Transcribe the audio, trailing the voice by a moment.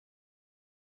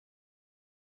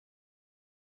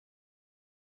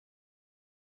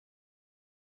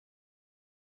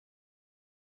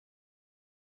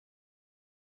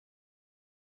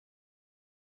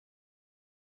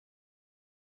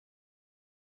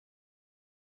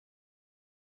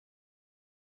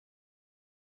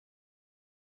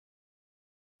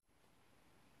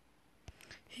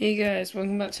Hey guys,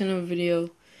 welcome back to another video.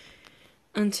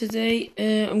 And today,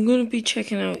 I'm going to be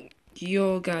checking out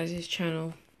your guys'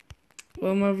 channel.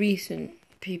 Well, my recent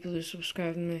people who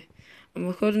subscribed to me. I'm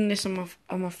recording this on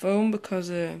my phone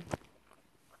because I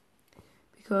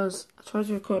tried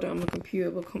to record it on my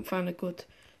computer but couldn't find a good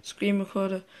screen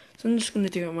recorder. So I'm just going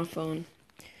to do it on my phone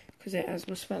because it has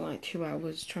spent like 2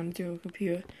 hours trying to do it on my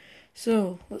computer.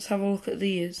 So let's have a look at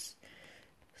these.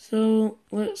 So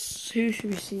who should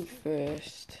we see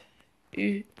first?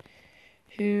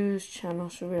 Whose channel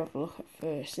should we have a look at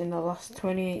first in the last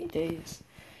 28 days?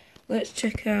 Let's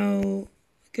check out,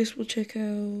 I guess we'll check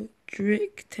out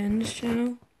Drick10's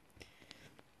channel.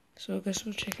 So I guess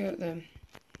we'll check out them.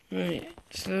 Right,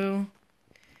 so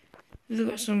they've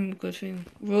got some good things.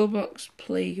 Roblox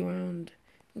Playground.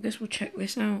 I guess we'll check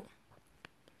this out.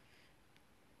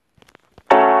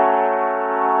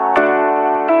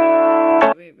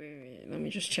 Wait. Let me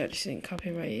just check this isn't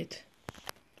copyrighted.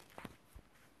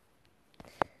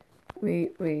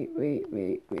 Wait.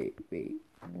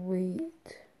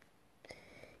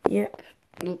 Yep,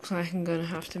 looks like I'm gonna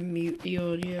have to mute the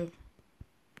audio.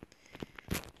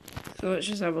 So let's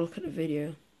just have a look at the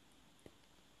video.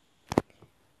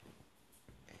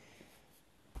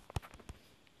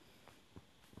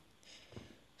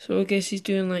 So I guess he's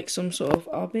doing like some sort of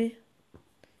obby.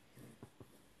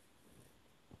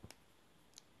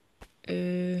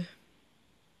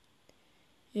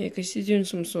 Yeah, because he's doing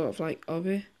some sort of like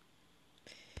obby.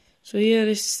 So yeah,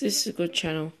 this is a good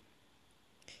channel.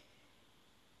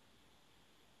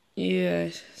 Yeah,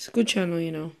 it's a good channel,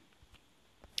 you know.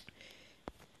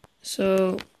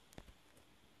 So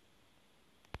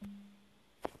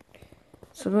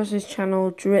that's his channel,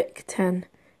 Drick10.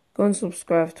 Go and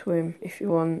subscribe to him if you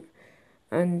want.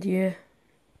 And yeah,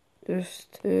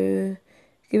 just give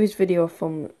his video a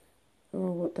thumb.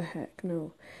 Oh, what the heck?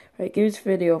 No. Right, give his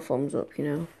video a thumbs up, you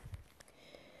know.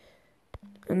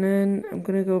 And then I'm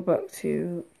gonna go back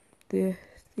to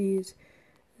these,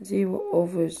 see what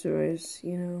others there is,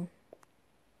 you know.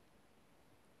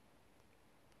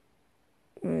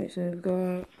 Right, so we've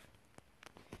got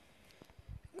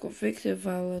Victor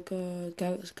Valagard,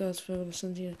 Galaxy Gods for Los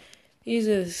Angeles. These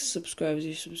are the subscribers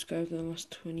who subscribed in the last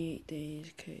 28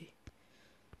 days, okay.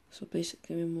 So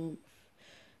basically a month.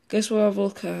 Guess we'll have a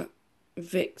look at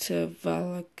Victor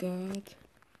Valagard.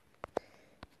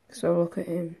 So I'll look at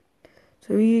him.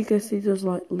 So I guess he does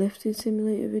like lifting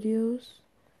simulator videos.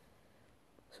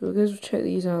 So I guess we'll check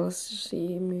these out. Let's just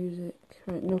see music.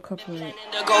 Right, no copyright.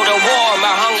 To go to war,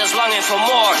 my hunger's longing for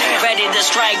more. Ready to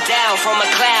strike down from a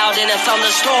cloud in a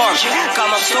thunderstorm.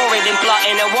 Come up storied and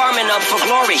plotting and warming up for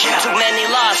glory. Took many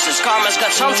losses, karma's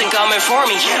got something coming for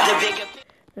me.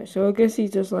 Right, so I guess he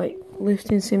does like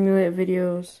lifting simulator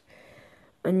videos.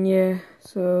 And yeah,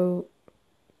 so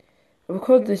I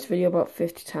recorded this video about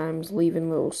 50 times, leaving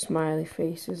little smiley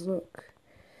faces. Look,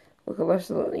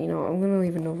 let's look, you know, I'm gonna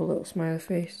leave another little smiley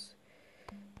face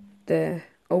there.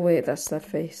 Oh wait, that's that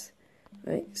face.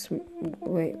 Right,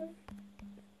 wait,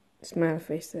 smiley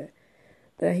face there.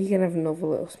 There, he can have another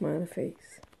little smiley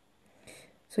face.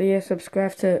 So yeah,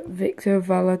 subscribe to Victor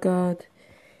Valagard.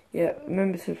 Yeah,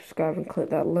 remember to subscribe and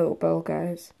click that little bell,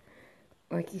 guys.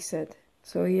 Like he said.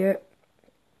 So yeah,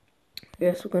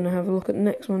 yes, we're gonna have a look at the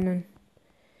next one then.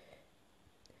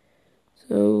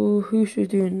 So who should we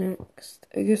do next?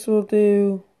 I guess we'll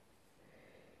do.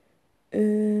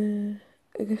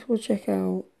 I guess we'll check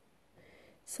out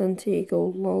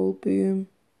Santiago Lolboom.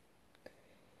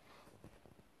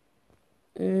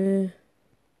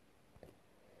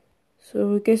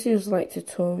 So I guess he does like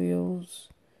tutorials.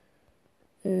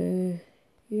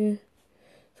 Yeah.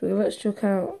 So let's check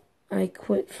out I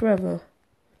Quit Forever.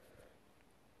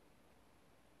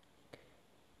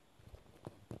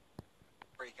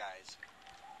 Sorry guys.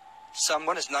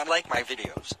 Someone does not like my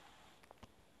videos.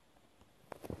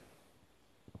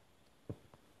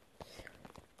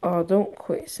 Oh, don't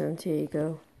quit,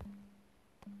 Santiago.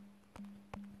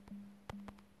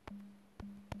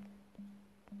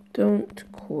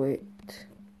 Don't quit.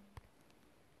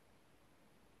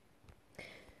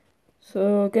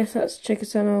 So I guess that's check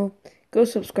his channel. Go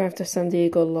subscribe to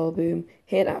Santiago Lolboom.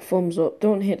 Hit that thumbs up.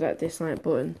 Don't hit that dislike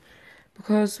button.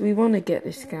 Because we want to get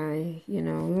this guy, you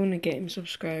know, we want to get him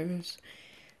subscribers.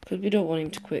 Because we don't want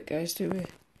him to quit, guys, do we?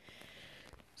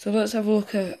 So let's have a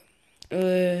look at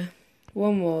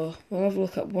one more. We'll have a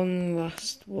look at one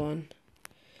last one.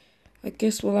 I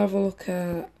guess we'll have a look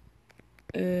at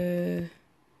the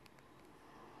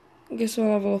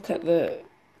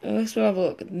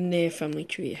Near Family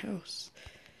Treehouse.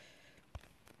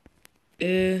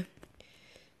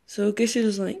 So I guess he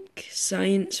does like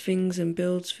science things and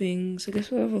builds things. I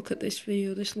guess we'll have a look at this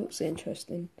video. This looks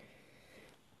interesting.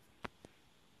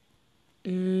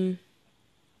 So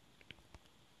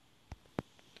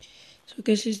I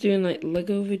guess he's doing like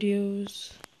Lego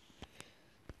videos.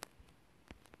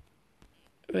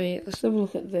 Right, let's have a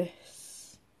look at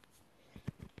this.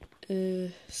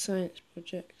 Science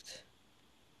project.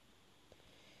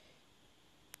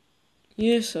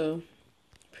 Yeah, so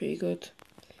pretty good.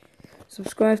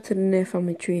 Subscribe to the Near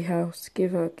Family Treehouse.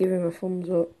 Give him a thumbs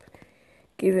up.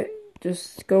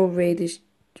 Just go read his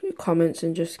comments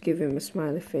and just give him a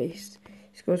smiley face.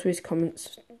 Just go to his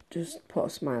comments, just put a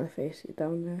smiley face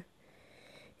down there.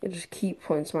 You just keep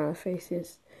putting smiley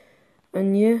faces.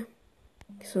 And yeah,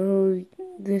 so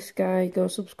this guy, go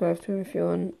subscribe to him if you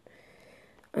want.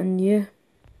 And yeah,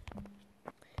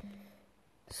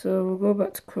 so we'll go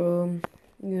back to Chrome,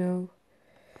 you know.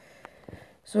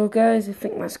 So guys, I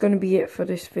think that's going to be it for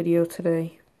this video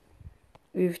today.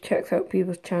 We've checked out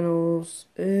people's channels,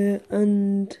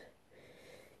 and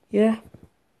yeah,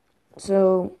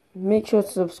 so make sure to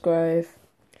subscribe,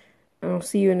 and I'll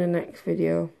see you in the next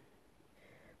video.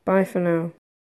 Bye for now.